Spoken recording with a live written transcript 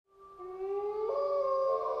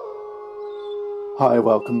Hi,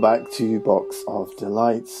 welcome back to Box of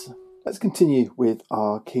Delights. Let's continue with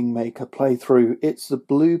our Kingmaker playthrough. It's the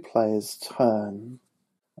blue player's turn.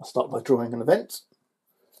 I'll start by drawing an event.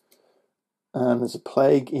 And there's a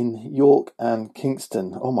plague in York and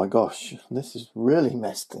Kingston. Oh my gosh, this has really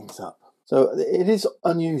messed things up. So it is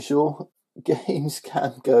unusual. Games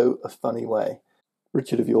can go a funny way.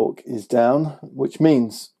 Richard of York is down, which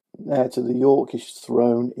means heir to the Yorkish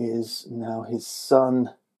throne is now his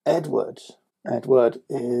son Edward. Edward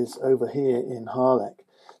is over here in Harlech.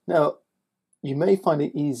 Now, you may find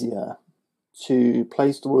it easier to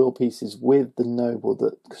place the royal pieces with the noble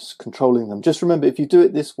that's controlling them. Just remember, if you do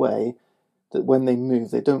it this way, that when they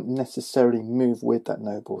move, they don't necessarily move with that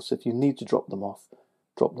noble. So if you need to drop them off,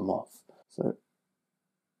 drop them off. So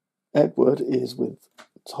Edward is with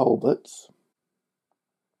Talbot.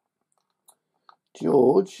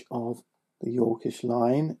 George of the Yorkish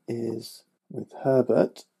line is with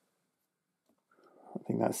Herbert. I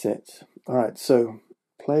think that's it. All right, so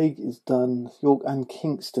plague is done. York and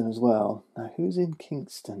Kingston as well. Now, who's in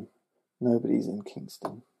Kingston? Nobody's in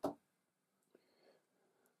Kingston.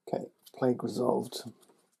 Okay, plague resolved.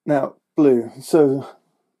 Now, blue. So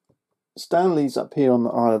Stanley's up here on the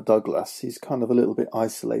Isle of Douglas. He's kind of a little bit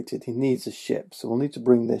isolated. He needs a ship, so we'll need to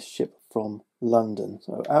bring this ship from London.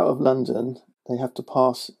 So out of London, they have to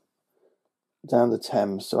pass down the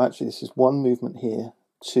Thames. So actually, this is one movement here,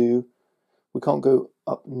 two. We can't go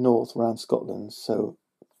up north around Scotland, so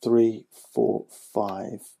 3, 4,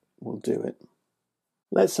 5 will do it.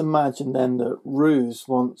 Let's imagine then that Roos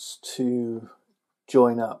wants to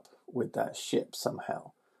join up with that ship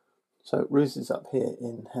somehow. So Roos is up here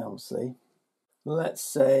in Helmsley. Let's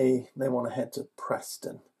say they want to head to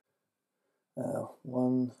Preston.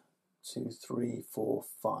 1, 2, 3, 4,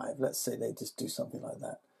 5. Let's say they just do something like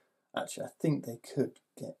that. Actually, I think they could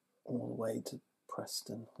get all the way to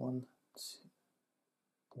Preston. 1,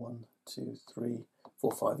 2, 3,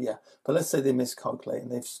 4, 5, yeah. But let's say they miscalculate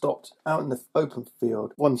and they've stopped out in the open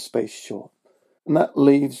field, one space short. And that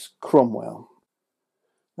leaves Cromwell.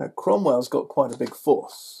 Now, Cromwell's got quite a big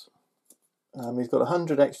force. He's got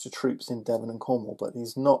 100 extra troops in Devon and Cornwall, but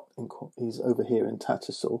he's over here in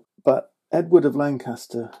Tattersall. But Edward of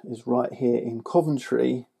Lancaster is right here in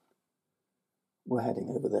Coventry. We're heading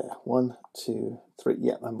over there. 1, 2, 3.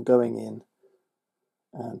 Yeah, I'm going in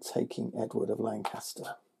and taking Edward of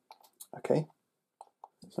Lancaster. Okay,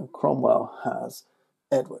 so Cromwell has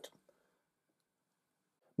Edward.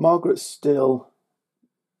 Margaret's still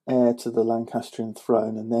heir to the Lancastrian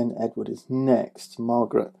throne, and then Edward is next.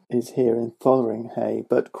 Margaret is here in Fotheringhay,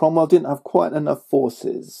 but Cromwell didn't have quite enough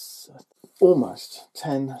forces. Almost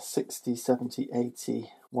 10, 60, 70, 80,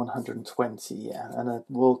 120, yeah, and a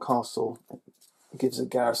royal castle gives a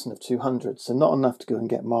garrison of 200, so not enough to go and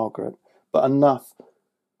get Margaret, but enough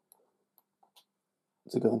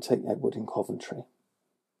to go and take Edward in Coventry.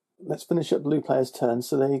 Let's finish up blue player's turn.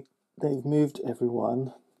 So they've moved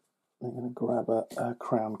everyone. They're going to grab a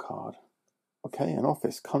crown card. Okay, an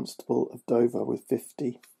office, Constable of Dover with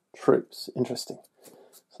 50 troops. Interesting.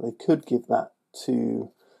 So they could give that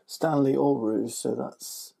to Stanley or Roos. So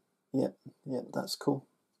that's, yep, that's cool.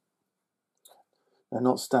 No,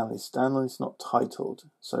 not Stanley. Stanley's not titled.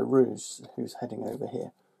 So Roos, who's heading over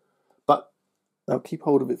here. But they'll keep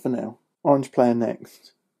hold of it for now. Orange player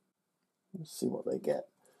next. Let's see what they get.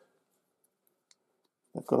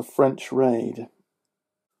 They've got a French raid.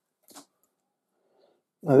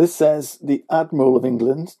 Now this says the Admiral of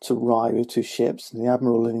England to Rye with 2 ships. And the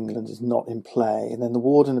Admiral of England is not in play. And then the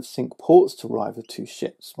Warden of Cinque Ports to Rye with 2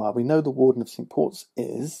 ships. Well, we know the Warden of Cinque Ports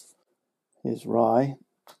is. Here's Rye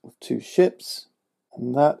with 2 ships.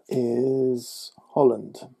 And that is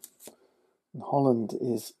Holland. And Holland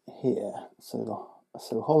is here.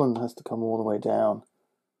 So Holland has to come all the way down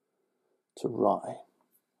to Rye,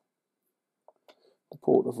 the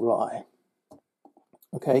port of Rye.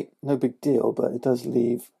 Okay, no big deal, but it does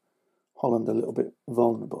leave Holland a little bit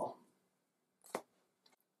vulnerable.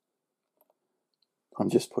 I'm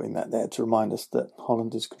just putting that there to remind us that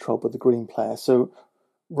Holland is controlled by the green player. So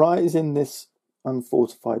Rye is in this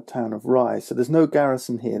unfortified town of Rye, so there's no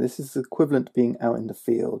garrison here. This is equivalent to being out in the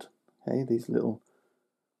field. Okay, these little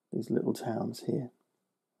towns here.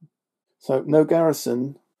 So no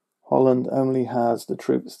garrison. Holland only has the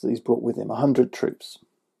troops that he's brought with him, 100 troops.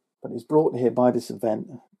 But he's brought here by this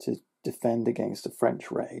event to defend against a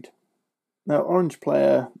French raid. Now, orange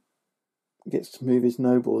player gets to move his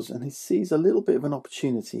nobles, and he sees a little bit of an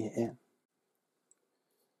opportunity here.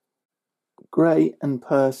 Grey and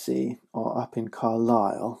Percy are up in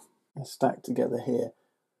Carlisle. They're stacked together here.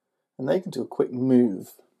 And they can do a quick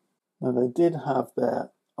move. Now, they did have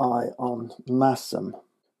their eye on Massam.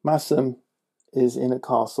 Massam is in a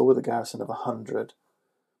castle with a garrison of 100,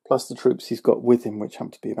 plus the troops he's got with him, which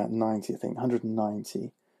happen to be about 90, I think,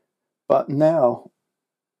 190. But now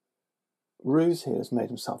Ruse here has made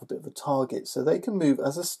himself a bit of a target, so they can move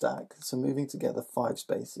as a stack, so moving together 5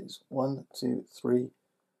 spaces. 1, 2, 3,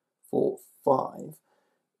 4, 5.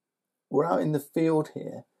 We're out in the field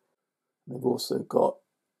here. They've also got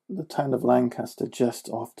the town of Lancaster just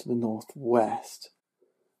off to the northwest.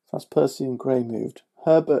 So that's Percy and Grey moved.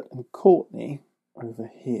 Herbert and Courtney over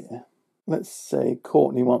here. Let's say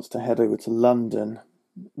Courtney wants to head over to London.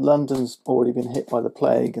 London's already been hit by the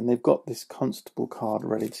plague, and they've got this constable card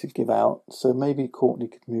ready to give out, so maybe Courtney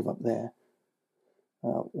could move up there.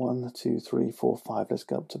 1, 2, 3, 4, 5. Let's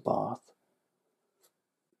go up to Bath.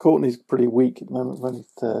 Courtney's pretty weak at the moment, with only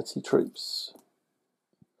 30 troops.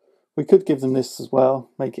 We could give them this as well,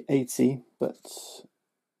 make it 80, but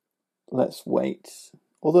let's wait.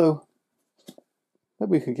 Although,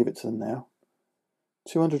 maybe we could give it to them now.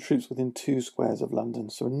 200 troops within 2 squares of London,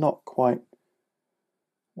 so we're not quite...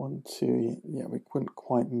 1, 2, yeah, we couldn't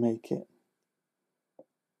quite make it.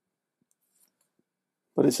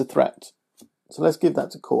 But it's a threat. So let's give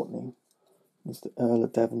that to Courtney. It's the Earl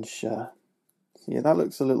of Devonshire. So yeah, that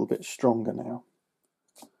looks a little bit stronger now.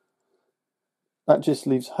 That just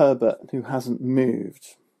leaves Herbert, who hasn't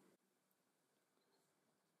moved.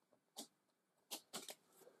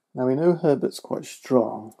 Now we know Herbert's quite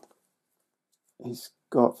strong. He's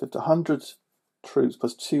got 100 troops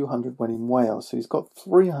plus 200 when in Wales, so he's got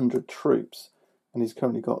 300 troops, and he's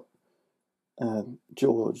currently got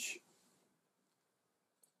George.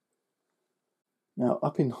 Now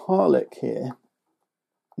up in Harlech here,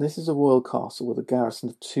 this is a royal castle with a garrison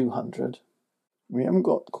of 200. We haven't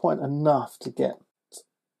got quite enough to get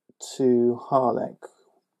to Harlech.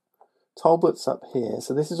 Talbot's up here,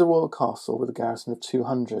 so this is a royal castle with a garrison of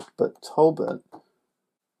 200, but Talbot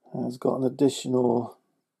has got an additional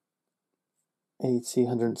 80,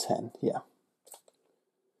 110, yeah.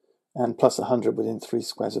 And plus 100 within 3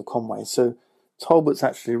 squares of Conway. So Talbot's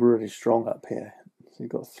actually really strong up here. So you've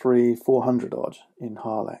got 400 odd in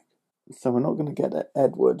Harlech. So we're not going to get at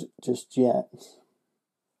Edward just yet.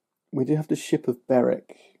 We do have the ship of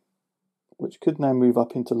Berwick, which could now move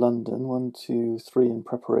up into London. 1, 2, 3 in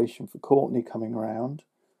preparation for Courtney coming around.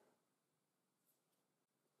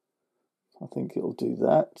 I think it'll do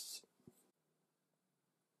that.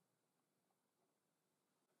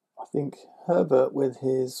 I think Herbert with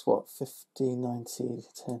his, 50, 90,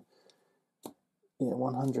 10,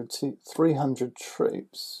 100, 300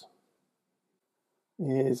 troops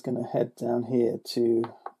is going to head down here to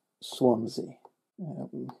Swansea.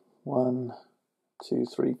 1, 2,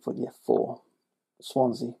 3, 4.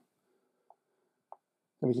 Swansea.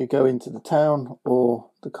 And we could go into the town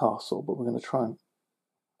or the castle, but we're going to try and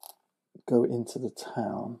go into the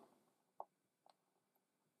town.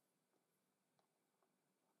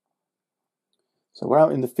 So we're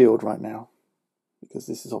out in the field right now, because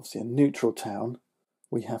this is obviously a neutral town.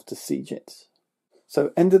 We have to siege it.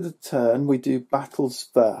 So end of the turn, we do battles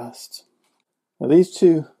first. Now these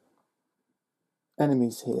two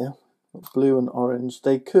enemies here, blue and orange,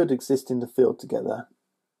 they could exist in the field together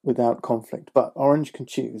without conflict, but orange can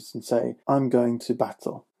choose and say, I'm going to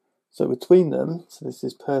battle. So between them, so this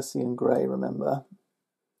is Percy and Grey, remember,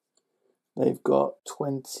 they've got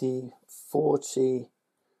 20, 40,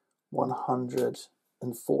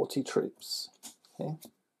 140 troops. Okay,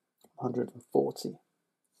 140.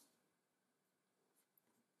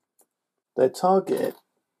 Their target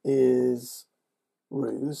is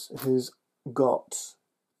Ruse, who's got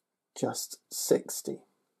just 60.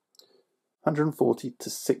 140 to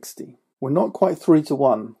 60. We're not quite 3 to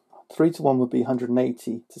 1. 3 to 1 would be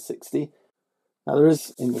 180 to 60. Now there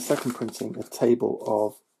is, in the second printing, a table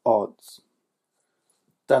of odds.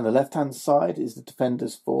 Down the left-hand side is the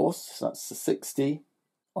defender's force, so that's the 60.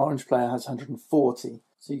 Orange player has 140.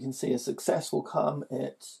 So you can see a success will come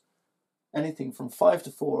at anything from 5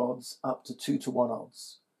 to 4 odds up to 2 to 1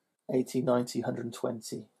 odds. 80, 90,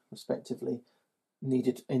 120, respectively,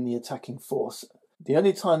 needed in the attacking force. The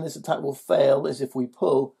only time this attack will fail is if we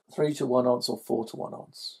pull 3 to 1 odds or 4 to 1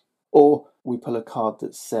 odds. Or we pull a card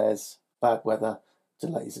that says bad weather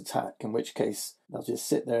delays attack, in which case they'll just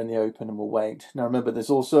sit there in the open and we'll wait. Now remember, there's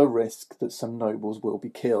also a risk that some nobles will be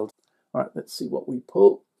killed. Alright, let's see what we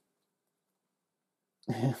pull.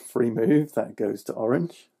 Free move, that goes to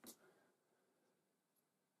orange.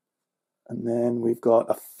 And then we've got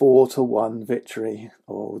a 4 to 1 victory.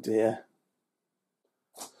 Oh dear.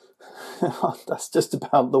 That's just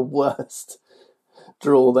about the worst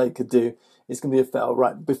draw they could do. It's going to be a fail.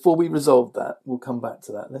 Right, before we resolve that, we'll come back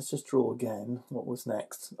to that. Let's just draw again. What was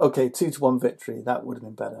next? Okay, 2 to 1 victory. That would have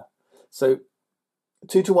been better. So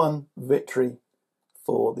 2-1 victory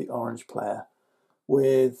for the orange player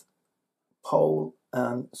with Pole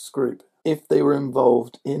and Scroop, if they were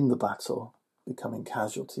involved in the battle, becoming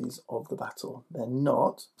casualties of the battle. They're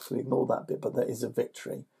not, so we ignore that bit, but there is a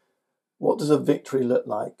victory. What does a victory look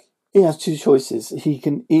like? He has two choices. He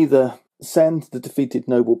can either send the defeated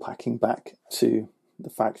noble packing back to the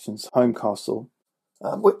faction's home castle,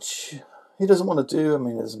 which he doesn't want to do. I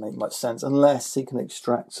mean, it doesn't make much sense unless he can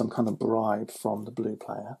extract some kind of bribe from the blue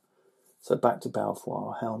player. So back to Belfoir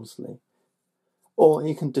or Helmsley. Or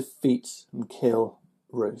he can defeat and kill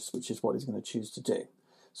Roose, which is what he's going to choose to do.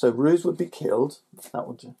 So Roose would be killed. That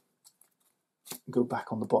would go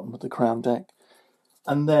back on the bottom of the crown deck.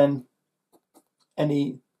 And then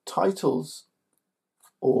any titles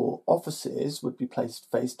or offices would be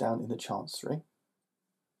placed face down in the chancery.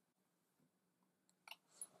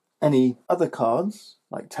 Any other cards,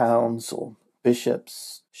 like towns or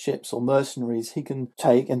bishops, ships or mercenaries, he can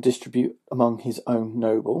take and distribute among his own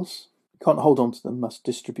nobles. He can't hold on to them, must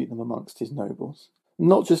distribute them amongst his nobles.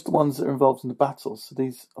 Not just the ones that are involved in the battles, so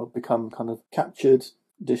these have become kind of captured,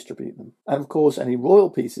 distribute them. And of course, any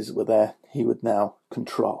royal pieces that were there, he would now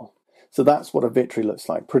control. So that's what a victory looks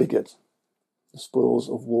like. Pretty good. The spoils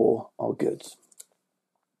of war are good.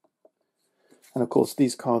 And of course,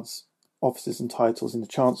 these cards, offices and titles in the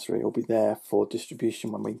Chancery, will be there for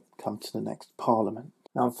distribution when we come to the next Parliament.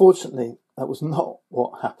 Now, unfortunately, that was not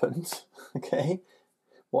what happened. Okay,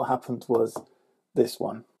 what happened was this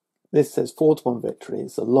one. This says 4-1 victory.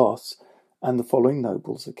 It's a loss, and the following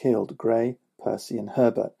nobles are killed: Grey, Percy, and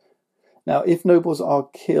Herbert. Now, if nobles are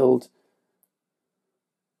killed,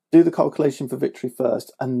 do the calculation for victory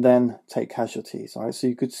first and then take casualties. All right, so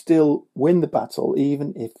you could still win the battle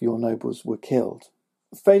even if your nobles were killed.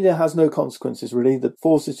 Failure has no consequences, really. The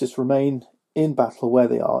forces just remain in battle where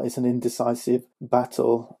they are. It's an indecisive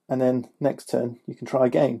battle, and then next turn you can try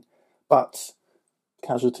again. But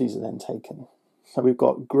casualties are then taken. So we've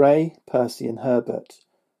got Grey, Percy, and Herbert.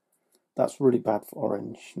 That's really bad for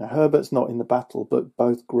orange. Now, Herbert's not in the battle, but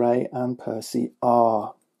both Grey and Percy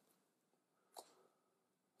are.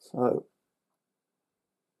 So,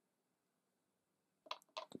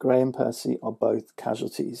 Grey and Percy are both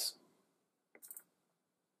casualties.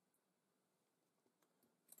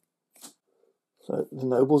 So, the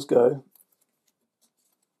nobles go.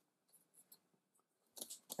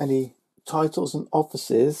 Any titles and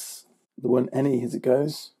offices, there weren't any as it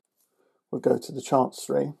goes, will go to the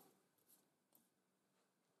Chancery.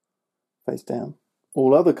 Face down.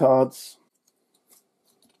 All other cards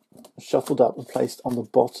are shuffled up and placed on the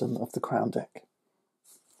bottom of the crown deck.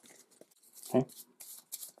 Okay.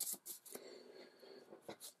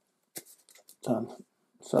 Done.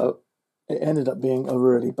 So it ended up being a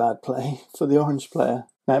really bad play for the orange player.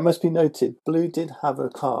 Now, it must be noted, blue did have a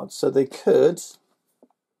card, so they could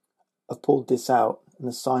have pulled this out and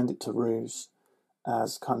assigned it to Roose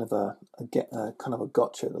as kind of a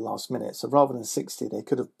gotcha at the last minute. So rather than 60, they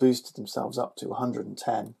could have boosted themselves up to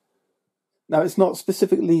 110. Now, it's not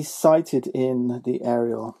specifically cited in the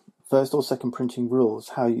Arial first or second printing rules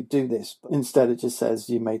how you do this. Instead, it just says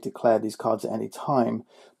you may declare these cards at any time.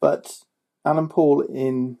 But Alan Paul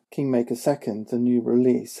in Kingmaker 2nd, the new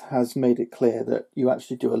release, has made it clear that you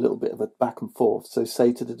actually do a little bit of a back and forth. So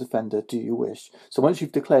say to the defender, do you wish? So once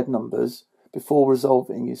you've declared numbers, before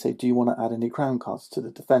resolving, you say, do you want to add any crown cards to the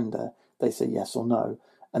defender? They say yes or no.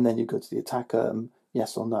 And then you go to the attacker,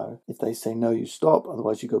 yes or no. If they say no, you stop.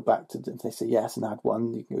 Otherwise, you go back to, if they say yes and add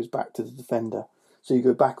one, you go back to the defender. So you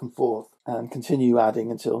go back and forth and continue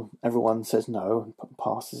adding until everyone says no and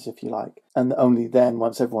passes, if you like. And only then,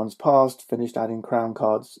 once everyone's passed, finished adding crown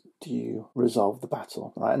cards, do you resolve the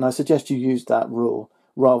battle. Right? And I suggest you use that rule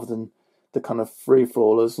rather than the kind of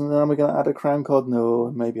free-for-allers. And am I going to add a crown card?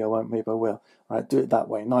 No, maybe I won't, maybe I will. Right? Do it that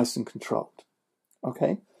way, nice and controlled.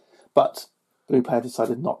 Okay? But blue player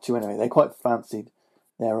decided not to anyway. They quite fancied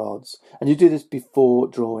their odds. And you do this before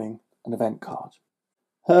drawing an event card.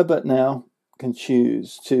 Herbert now can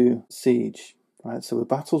choose to siege. Right, so the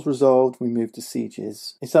battle's resolved, we move to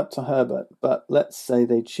sieges. It's up to Herbert, but let's say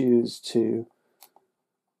they choose to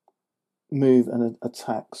move and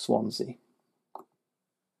attack Swansea.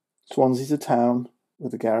 Swansea's a town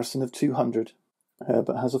with a garrison of 200.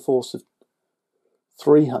 Herbert has a force of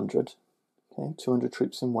 300. Okay, 200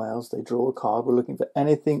 troops in Wales. They draw a card. We're looking for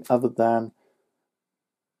anything other than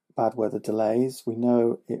bad weather delays. We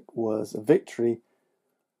know it was a victory.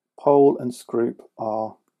 Pole and Scroop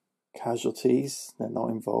are casualties. They're not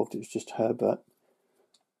involved. It was just Herbert.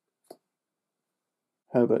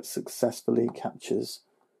 Herbert successfully captures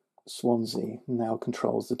Swansea, now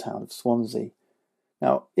controls the town of Swansea.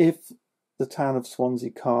 Now, if the town of Swansea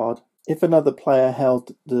card if another player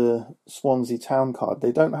held the Swansea town card,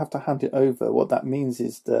 they don't have to hand it over. What that means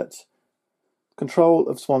is that control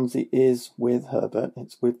of Swansea is with Herbert,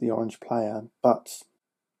 it's with the orange player, but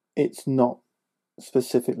it's not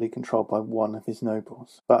specifically controlled by one of his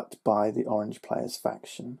nobles, but by the orange player's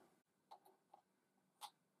faction.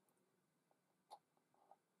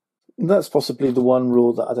 That's possibly the one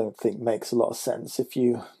rule that I don't think makes a lot of sense. If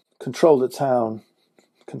you control the town,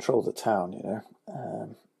 you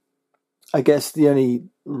know. I guess the only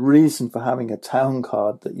reason for having a town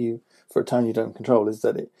card for a town you don't control is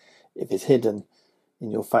that if it's hidden in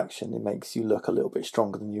your faction, it makes you look a little bit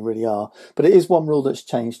stronger than you really are. But it is one rule that's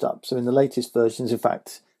changed up. So in the latest versions, in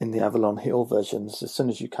fact, in the Avalon Hill versions, as soon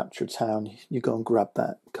as you capture a town, you go and grab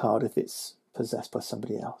that card if it's possessed by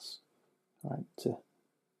somebody else. Right? To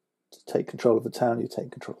take control of the town, you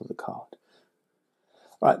take control of the card.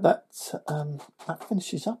 Right, that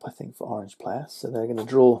finishes up, I think, for orange player. So they're going to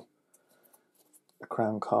draw a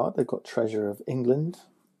crown card. They've got Treasure of England.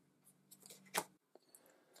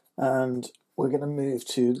 And we're going to move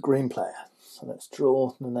to the green player. So let's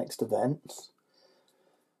draw the next event.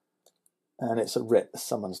 And it's a writ, a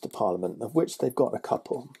summons to Parliament, of which they've got a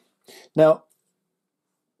couple. Now,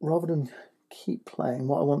 rather than keep playing,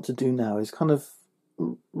 what I want to do now is kind of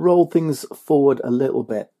roll things forward a little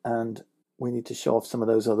bit, and we need to show off some of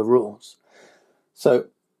those other rules. So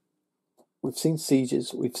we've seen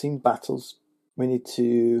sieges, we've seen battles. We need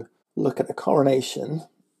to look at a coronation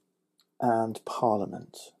and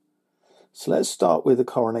Parliament. So let's start with the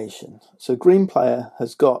coronation. So green player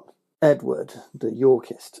has got Edward, the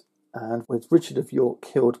Yorkist, and with Richard of York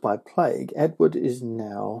killed by plague, Edward is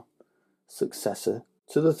now successor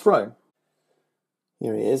to the throne.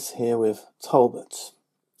 Here he is, here with Talbot.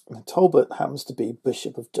 And Talbot happens to be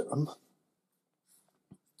Bishop of Durham.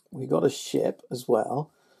 We got a ship as well,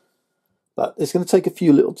 but it's going to take a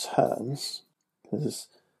few little turns because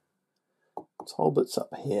Talbot's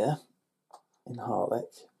up here in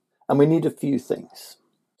Harlech, and we need a few things.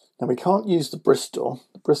 Now we can't use the Bristol.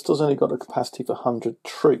 The Bristol's only got a capacity for 100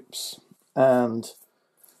 troops, and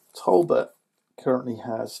Talbot currently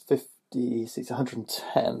has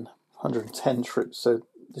 110 troops, so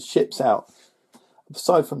the ship's out.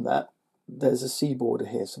 Aside from that, there's a sea border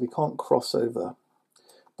here, so we can't cross over.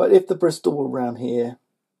 But if the Bristol were around here,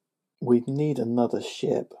 we'd need another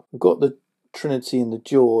ship. We've got the Trinity and the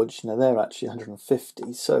George. Now they're actually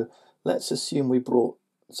 150, so let's assume we brought,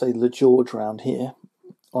 say, the George round here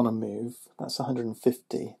on a move. That's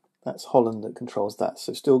 150. That's Holland that controls that,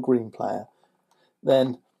 so still green player.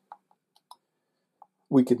 Then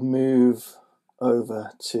we could move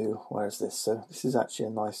over to, where is this? So this is actually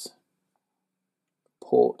a nice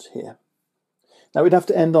port here. Now we'd have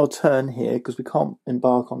to end our turn here because we can't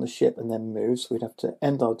embark on the ship and then move, so we'd have to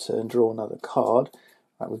end our turn, draw another card.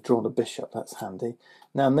 Right, we've drawn a bishop, that's handy.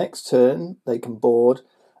 Now next turn they can board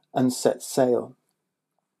and set sail.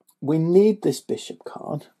 We need this bishop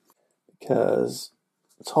card because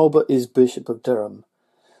Talbot is Bishop of Durham.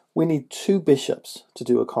 We need 2 bishops to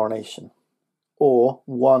do a coronation, or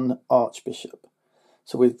 1 archbishop.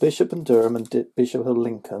 So with Bishop of Durham and Bishop of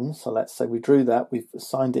Lincoln, so let's say we drew that, we've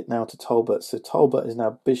assigned it now to Talbot. So Talbot is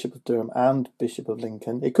now Bishop of Durham and Bishop of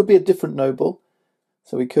Lincoln. It could be a different noble,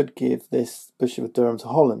 so we could give this Bishop of Durham to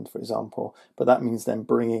Holland, for example, but that means then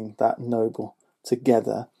bringing that noble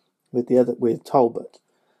together with Talbot,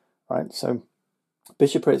 right? So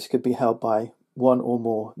bishoprics could be held by 1 or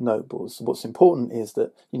more nobles. What's important is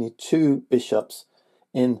that you need 2 bishops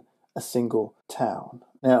in a single town.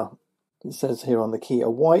 Now, it says here on the key,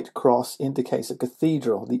 a white cross indicates a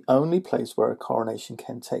cathedral, the only place where a coronation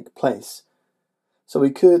can take place. So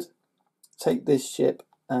we could take this ship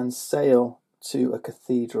and sail to a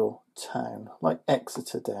cathedral town, like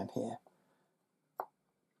Exeter down here.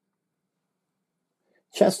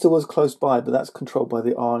 Chester was close by, but that's controlled by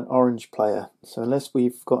the orange player. So unless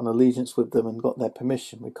we've got an allegiance with them and got their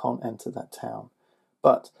permission, we can't enter that town.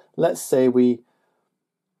 But let's say we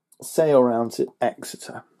sail around to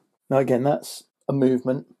Exeter. Now again, that's a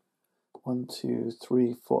movement. 1, 2,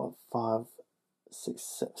 3, 4, 5,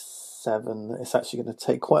 6, 7. It's actually going to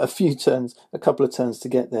take quite a few turns, a couple of turns to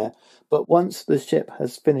get there. But once the ship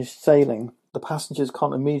has finished sailing, the passengers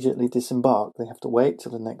can't immediately disembark. They have to wait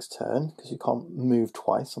till the next turn because you can't move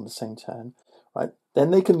twice on the same turn, right?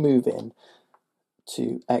 Then they can move in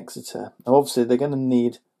to Exeter. Now obviously they're going to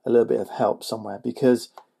need a little bit of help somewhere because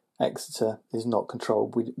Exeter is not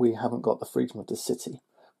controlled. We haven't got the freedom of the city.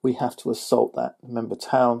 We have to assault that. Remember,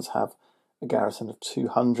 towns have a garrison of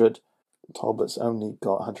 200. Talbot's only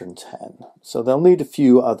got 110. So they'll need a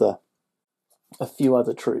few other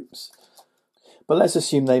troops. But let's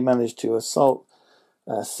assume they manage to assault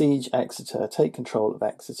Siege Exeter, take control of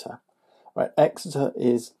Exeter. Right, Exeter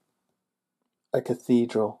is a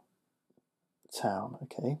cathedral town,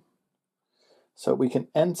 okay? So we can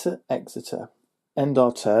enter Exeter, end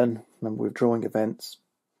our turn, remember we're drawing events,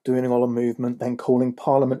 doing all our movement, then calling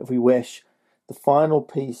Parliament if we wish. The final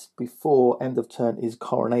piece before end of turn is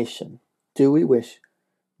coronation. Do we wish,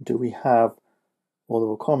 do we have all the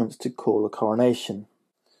requirements to call a coronation?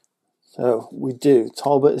 So we do.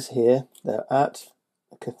 Talbot is here. They're at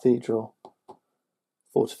a cathedral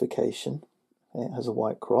fortification. It has a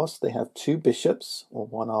white cross. They have 2 bishops or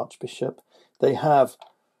 1 archbishop. They have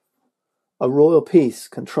a royal peace,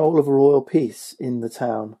 control of a royal peace in the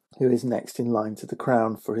town, who is next in line to the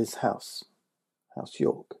crown for his house, House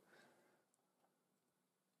York.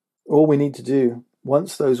 All we need to do,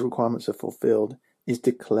 once those requirements are fulfilled, is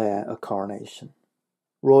declare a coronation.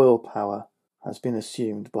 Royal power has been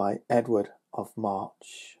assumed by Edward of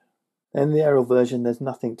March. In the aerial version, there's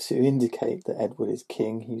nothing to indicate that Edward is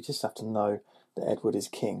king. You just have to know that Edward is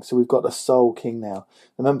king. So we've got a sole king now.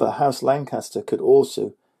 Remember, House Lancaster could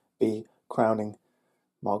also be crowning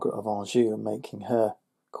Margaret of Anjou and making her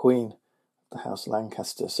queen of the House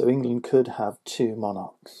Lancaster. So England could have 2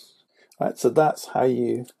 monarchs. Right, so that's how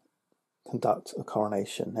you conduct a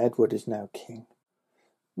coronation. Edward is now king.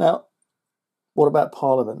 Now, what about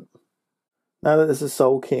Parliament? Now that there's a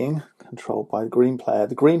sole king controlled by the green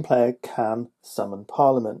player can summon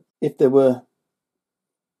Parliament. If there were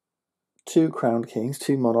 2 crowned kings,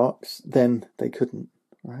 2 monarchs, then they couldn't,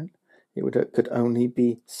 right? It could only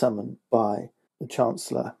be summoned by the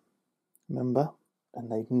Chancellor, remember?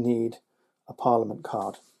 And they'd need a Parliament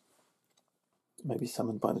card. Maybe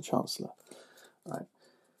summoned by the Chancellor, right?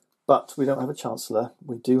 But we don't have a Chancellor.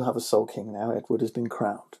 We do have a sole king now. Edward has been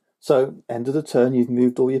crowned. So, end of the turn, you've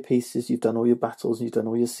moved all your pieces, you've done all your battles, you've done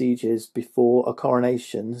all your sieges before a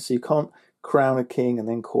coronation. So you can't crown a king and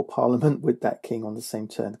then call Parliament with that king on the same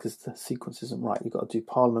turn because the sequence isn't right. You've got to do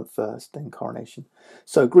Parliament first, then coronation.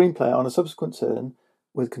 So, green player on a subsequent turn,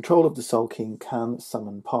 with control of the sole king, can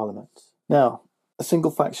summon Parliament. Now, a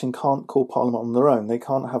single faction can't call Parliament on their own. They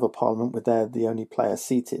can't have a Parliament where they're the only player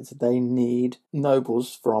seated. They need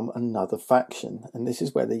nobles from another faction, and this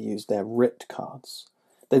is where they use their writ cards.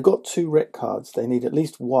 They've got 2 writ cards. They need at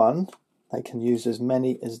least 1. They can use as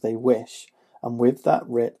many as they wish. And with that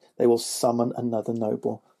writ, they will summon another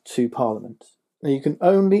noble to Parliament. Now, you can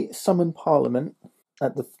only summon Parliament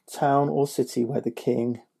at the town or city where the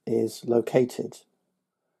king is located.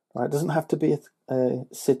 Right? It doesn't have to be a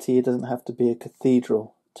city. It doesn't have to be a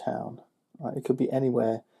cathedral town. Right? It could be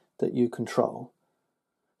anywhere that you control.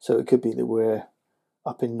 So it could be that we're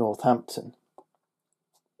up in Northampton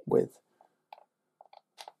with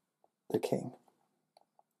the king.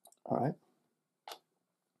 All right.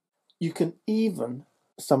 You can even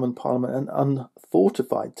summon Parliament in an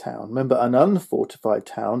unfortified town. Remember, an unfortified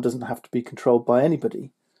town doesn't have to be controlled by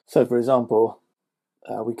anybody. So, for example,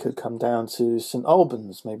 we could come down to St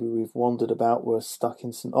Albans. Maybe we've wandered about, we're stuck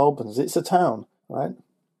in St Albans. It's a town, right?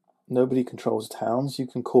 Nobody controls towns. You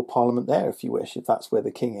can call Parliament there if you wish, if that's where the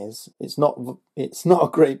king is. It's not a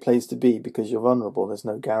great place to be because you're vulnerable. There's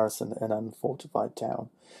no garrison in an unfortified town.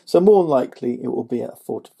 So more likely it will be a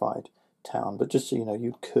fortified town. But just so you know,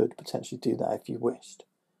 you could potentially do that if you wished.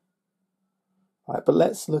 Right, but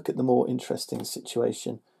let's look at the more interesting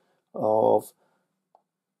situation of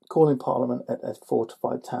calling Parliament at a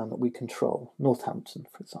fortified town that we control. Northampton,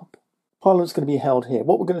 for example. Parliament's going to be held here.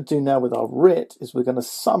 What we're going to do now with our writ is we're going to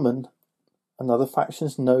summon another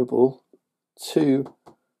faction's noble to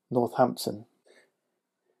Northampton.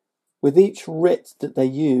 With each writ that they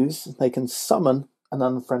use, they can summon an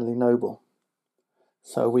unfriendly noble.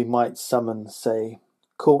 So we might summon, say,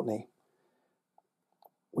 Courtney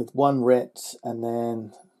with 1 writ, and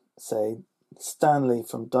then, say, Stanley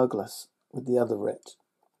from Douglas with the other writ.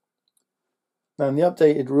 Now, in the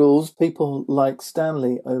updated rules, people like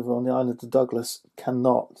Stanley over on the island of Douglas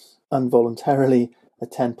cannot involuntarily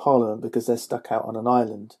attend Parliament because they're stuck out on an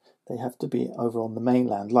island. They have to be over on the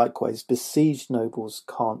mainland. Likewise, besieged nobles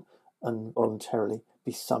can't involuntarily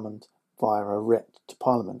be summoned via a writ to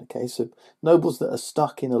Parliament. Okay, so nobles that are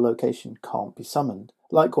stuck in a location can't be summoned.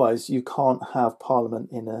 Likewise, you can't have Parliament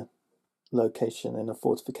in a location, in a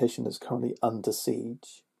fortification that's currently under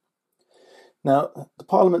siege. Now, the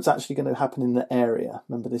Parliament's actually going to happen in the area.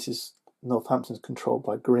 Remember, this is Northampton's controlled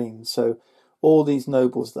by Green. So all these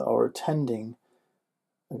nobles that are attending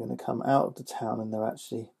are going to come out of the town and they're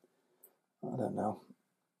actually, I don't know,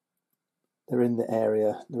 they're in the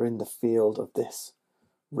area, they're in the field of this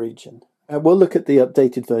region. We'll look at the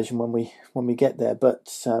updated version when we get there.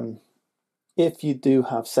 But if you do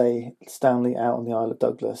have, say, Stanley out on the Isle of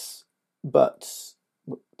Douglas, but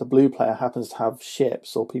the blue player happens to have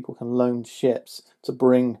ships, or people can loan ships to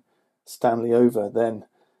bring Stanley over, then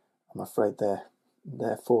I'm afraid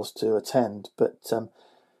they're forced to attend. But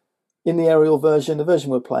in the aerial version, the version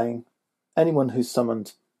we're playing, anyone who's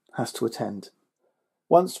summoned has to attend.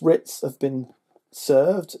 Once writs have been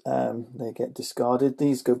served, they get discarded.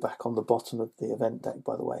 These go back on the bottom of the event deck,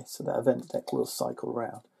 by the way, so that event deck will cycle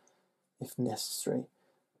around if necessary.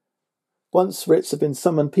 Once writs have been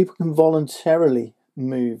summoned, people can voluntarily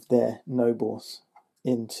move their nobles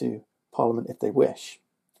into Parliament if they wish.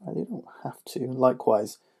 They don't have to.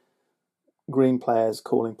 Likewise, green players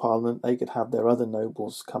calling Parliament, they could have their other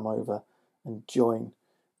nobles come over and join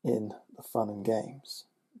in the fun and games.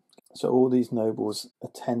 So all these nobles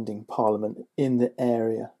attending Parliament in the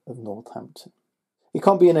area of Northampton. It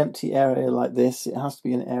can't be an empty area like this. It has to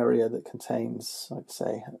be an area that contains, like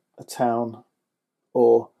say, a town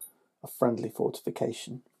or a friendly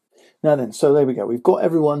fortification. Now then, so there we go. We've got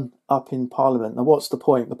everyone up in Parliament. Now what's the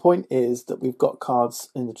point? The point is that we've got cards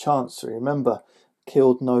in the Chancery. Remember,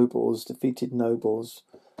 killed nobles, defeated nobles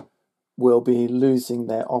will be losing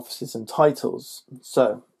their offices and titles.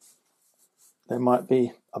 So there might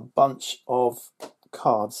be a bunch of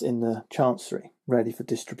cards in the Chancery ready for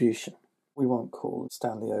distribution. We won't call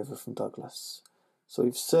Stanley over from Douglas. So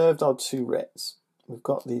we've served our 2 writs. We've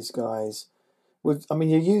got these guys. You're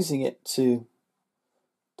using it to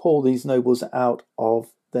pull these nobles out of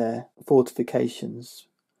their fortifications,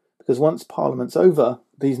 because once Parliament's over,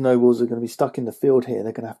 these nobles are going to be stuck in the field here.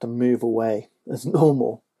 They're going to have to move away as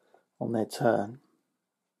normal on their turn.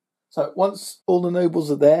 So once all the nobles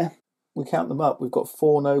are there, we count them up. We've got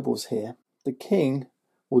 4 nobles here. The king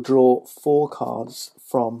will draw 4 cards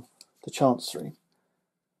from the Chancery.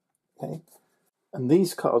 Okay, and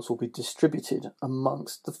these cards will be distributed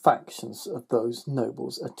amongst the factions of those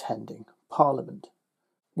nobles attending Parliament.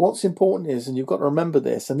 What's important is, and you've got to remember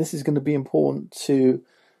this, and this is going to be important to,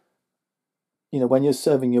 when you're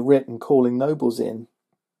serving your writ and calling nobles in,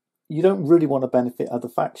 you don't really want to benefit other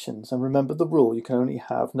factions. And remember the rule,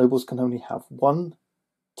 nobles can only have 1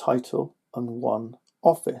 title and 1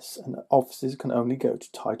 office, and offices can only go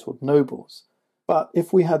to titled nobles. But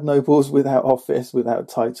if we had nobles without office, without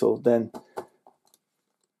title, then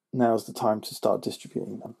now's the time to start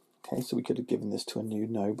distributing them. Okay, so we could have given this to a new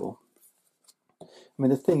noble.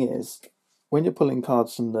 The thing is, when you're pulling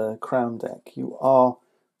cards from the crown deck, you are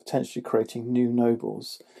potentially creating new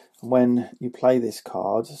nobles. And when you play this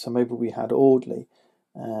card, so maybe we had Audley,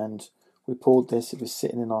 and we pulled this, it was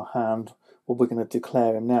sitting in our hand, well, we're going to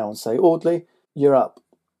declare him now and say, Audley, you're up.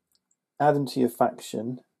 Add him to your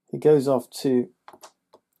faction. He goes off to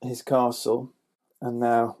his castle, and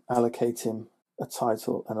now allocate him a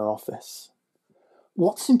title and an office.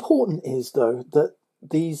 What's important is, though, that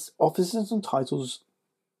these offices and titles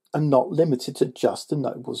are not limited to just the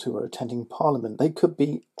nobles who are attending Parliament. They could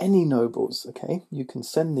be any nobles, okay? You can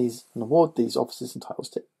send these and award these offices and titles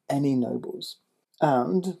to any nobles.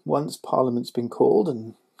 And once Parliament's been called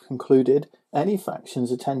and concluded, any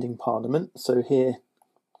factions attending Parliament, so here,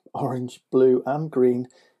 orange, blue and green,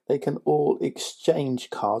 they can all exchange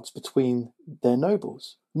cards between their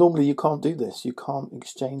nobles. Normally you can't do this. You can't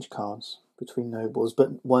exchange cards between nobles,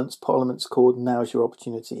 but once Parliament's called, now's your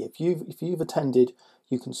opportunity. If you've attended,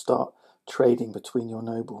 you can start trading between your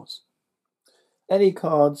nobles. Any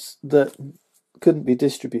cards that couldn't be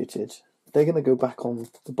distributed, they're going to go back on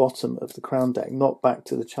the bottom of the crown deck, not back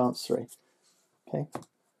to the Chancery. Okay?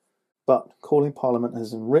 But calling Parliament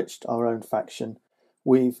has enriched our own faction.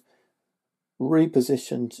 We've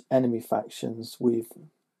repositioned enemy factions. We've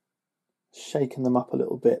shaken them up a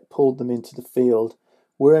little bit, pulled them into the field.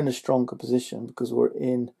 We're in a stronger position because we're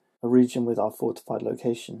in a region with our fortified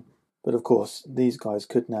location. But of course, these guys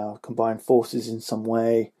could now combine forces in some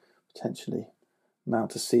way, potentially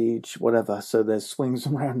mount a siege, whatever. So there's swings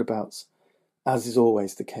and roundabouts, as is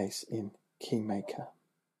always the case in Kingmaker.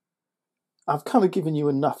 I've kind of given you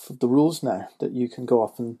enough of the rules now that you can go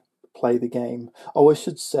off and play the game. Oh, I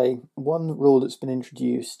should say, one rule that's been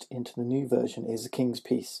introduced into the new version is the King's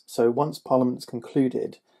Peace. So once Parliament's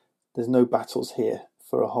concluded, there's no battles here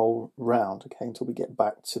for a whole round, okay, until we get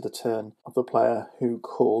back to the turn of the player who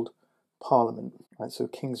called Parliament. Right, so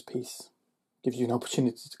King's Peace gives you an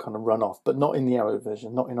opportunity to kind of run off, but not in the arrow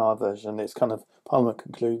version, not in our version. It's kind of Parliament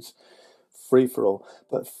concludes, free for all,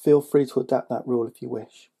 but feel free to adapt that rule if you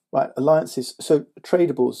wish. Right, alliances. So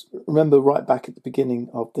tradables. Remember right back at the beginning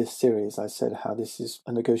of this series, I said how this is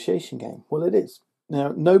a negotiation game. Well, it is. Now,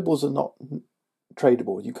 nobles are not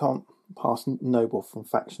tradable. You can't pass noble from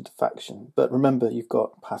faction to faction. But remember, you've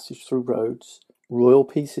got passage through roads. Royal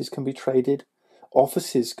pieces can be traded.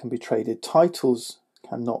 Offices can be traded. Titles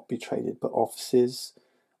cannot be traded, but offices,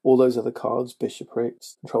 all those other cards,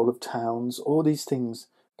 bishoprics, control of towns, all these things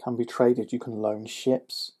can be traded. You can loan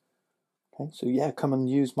ships. Okay, so yeah, come and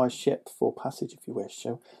use my ship for passage if you wish.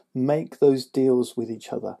 So make those deals with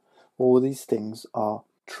each other. All these things are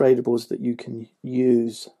tradables that you can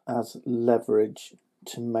use as leverage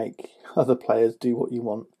to make other players do what you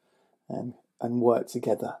want and work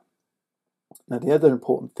together. Now, the other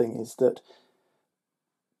important thing is that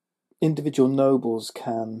individual nobles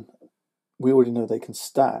can, we already know they can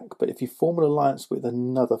stack, but if you form an alliance with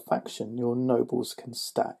another faction, your nobles can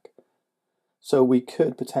stack. So we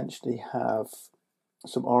could potentially have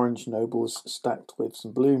some orange nobles stacked with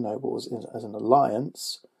some blue nobles as an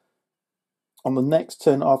alliance. On the next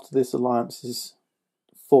turn after this alliance is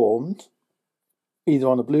formed, either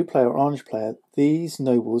on a blue player or orange player, these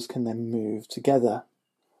nobles can then move together.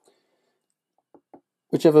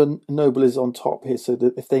 Whichever noble is on top here, so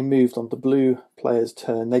that if they moved on the blue player's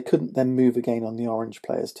turn, they couldn't then move again on the orange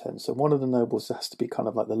player's turn. So one of the nobles has to be kind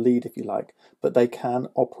of like the lead, if you like, but they can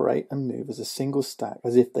operate and move as a single stack,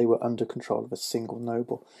 as if they were under control of a single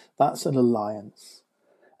noble. That's an alliance.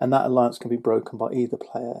 And that alliance can be broken by either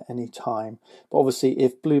player at any time. But obviously,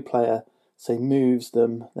 if blue player, say, moves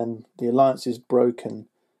them, then the alliance is broken.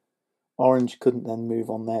 Orange couldn't then move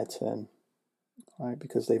on their turn, right?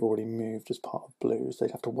 Because they've already moved as part of blues. They'd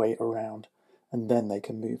have to wait around, and then they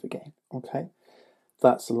can move again. Okay,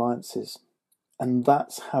 that's alliances. And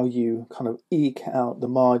that's how you kind of eke out the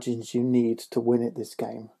margins you need to win at this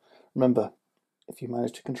game. Remember, if you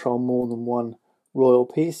manage to control more than one royal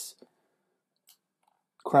piece,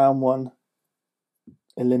 crown one,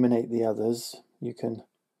 eliminate the others. You can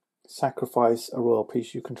sacrifice a royal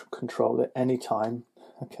piece. You can control it any time.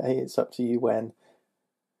 Okay, it's up to you when.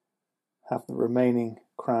 Have the remaining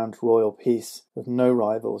crowned royal piece with no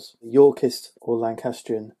rivals, Yorkist or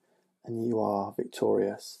Lancastrian, and you are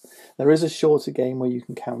victorious. There is a shorter game where you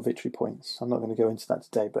can count victory points. I'm not going to go into that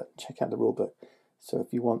today, but check out the rulebook. So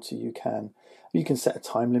if you want to, you can. You can set a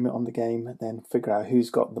time limit on the game and then figure out who's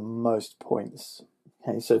got the most points.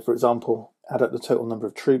 Okay, so for example, add up the total number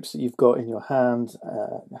of troops that you've got in your hand,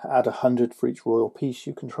 add 100 for each royal piece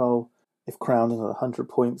you control, if crowned, another 100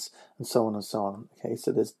 points, and so on and so on. Okay,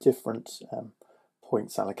 so there's different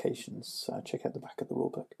points allocations. So check out the back of the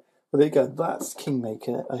rulebook. Well, there you go. That's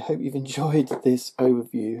Kingmaker. I hope you've enjoyed this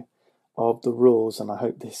overview of the rules, and I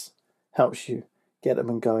hope this helps you get them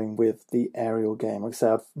and going with the aerial game. Like I say,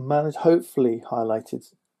 I've managed, hopefully,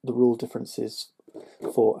 highlighted the rule differences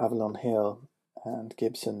for Avalon Hill and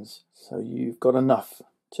Gibson's, so you've got enough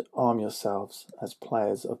to arm yourselves as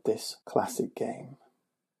players of this classic game.